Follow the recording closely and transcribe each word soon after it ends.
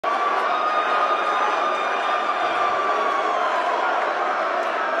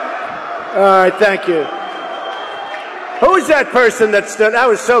All right, thank you. Who's that person that stood? That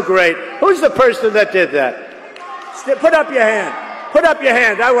was so great. Who's the person that did that? Put up your hand. Put up your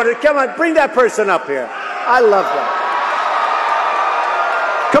hand. I want to, come on, bring that person up here. I love that.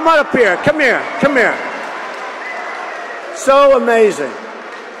 Come on up here. Come here. Come here. So amazing.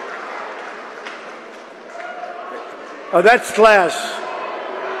 Oh, that's class.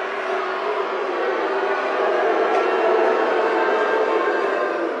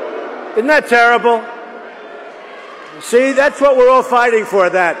 Isn't that terrible? See, that's what we're all fighting for,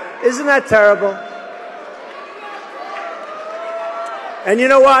 that. Isn't that terrible? And you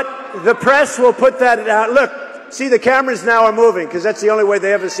know what? The press will put that out. Look, see, the cameras now are moving because that's the only way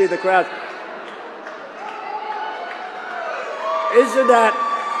they ever see the crowd. Isn't that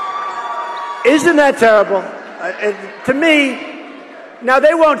terrible? To me, now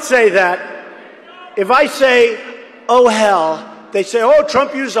they won't say that. If I say, oh hell, they say, oh,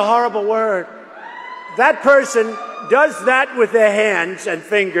 Trump used a horrible word. That person does that with their hands and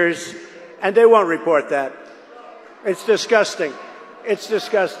fingers, and they won't report that. It's disgusting. It's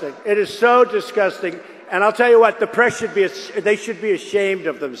disgusting. It is so disgusting. And I'll tell you what, the press should be, they should be ashamed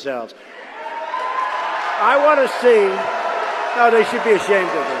of themselves. I want to see, no, they should be ashamed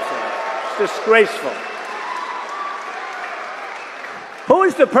of themselves. It's disgraceful. Who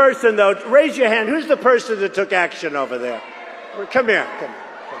is the person, though? Raise your hand. Who's the person that took action over there? Come here. Come here.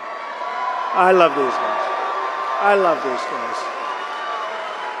 I love these guys. I love these guys.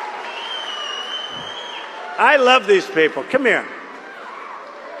 I love these people. Come here.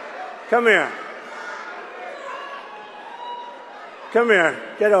 Come here. Come here.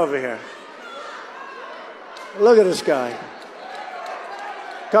 Get over here. Look at this guy.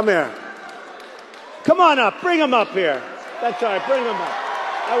 Come here. Come on up. Bring him up here. That's all right. Bring him up.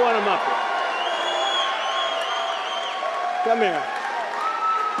 I want him up here. Come here.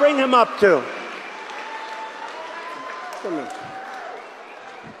 Bring him up, too. Come here.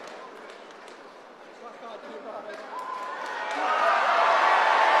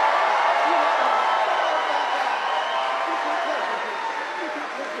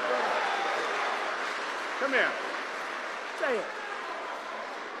 Come here. Say it.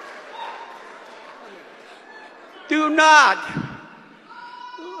 Do not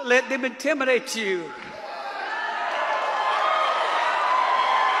let them intimidate you.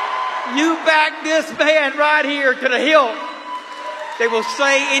 You back this man right here to the hilt. They will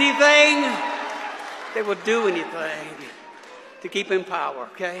say anything. They will do anything to keep in power,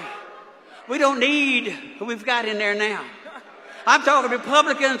 okay? We don't need who we've got in there now. I'm talking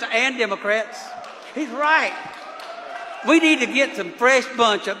Republicans and Democrats. He's right. We need to get some fresh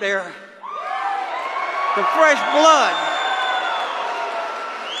bunch up there. Some fresh blood.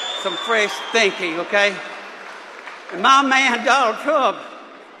 Some fresh thinking, okay? And my man, Donald Trump,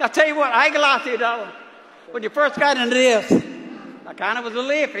 I'll tell you what, I ain't gonna lie to you, Donald. When you first got into this, I kind of was a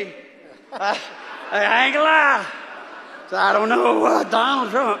lippy. I ain't gonna lie. So I don't know, Donald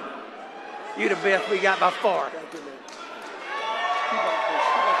Trump, you the best we got by far.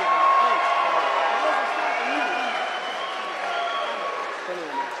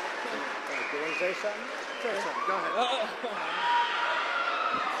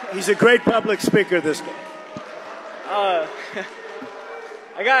 He's a great public speaker, this guy.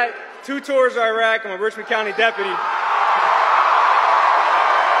 I got 2 tours of Iraq. I'm a Richmond County deputy.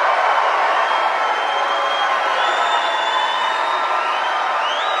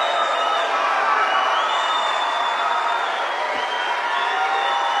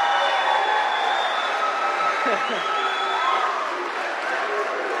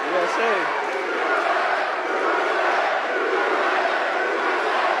 USA.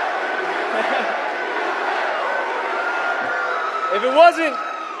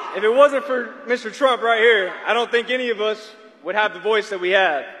 If it wasn't for Mr. Trump right here, I don't think any of us would have the voice that we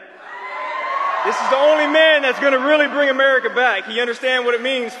have. This is the only man that's going to really bring America back. He understands what it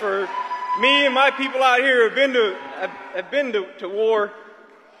means for me and my people out here who have been to war.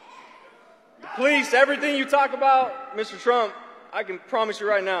 The police, everything you talk about, Mr. Trump, I can promise you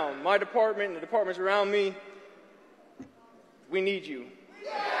right now, my department and the departments around me, we need you.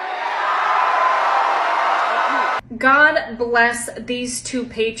 God bless these 2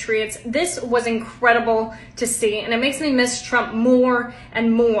 patriots. This was incredible to see, and it makes me miss Trump more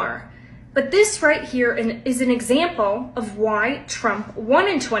and more. But this right here is an example of why Trump won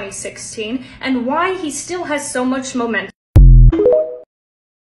in 2016 and why he still has so much momentum.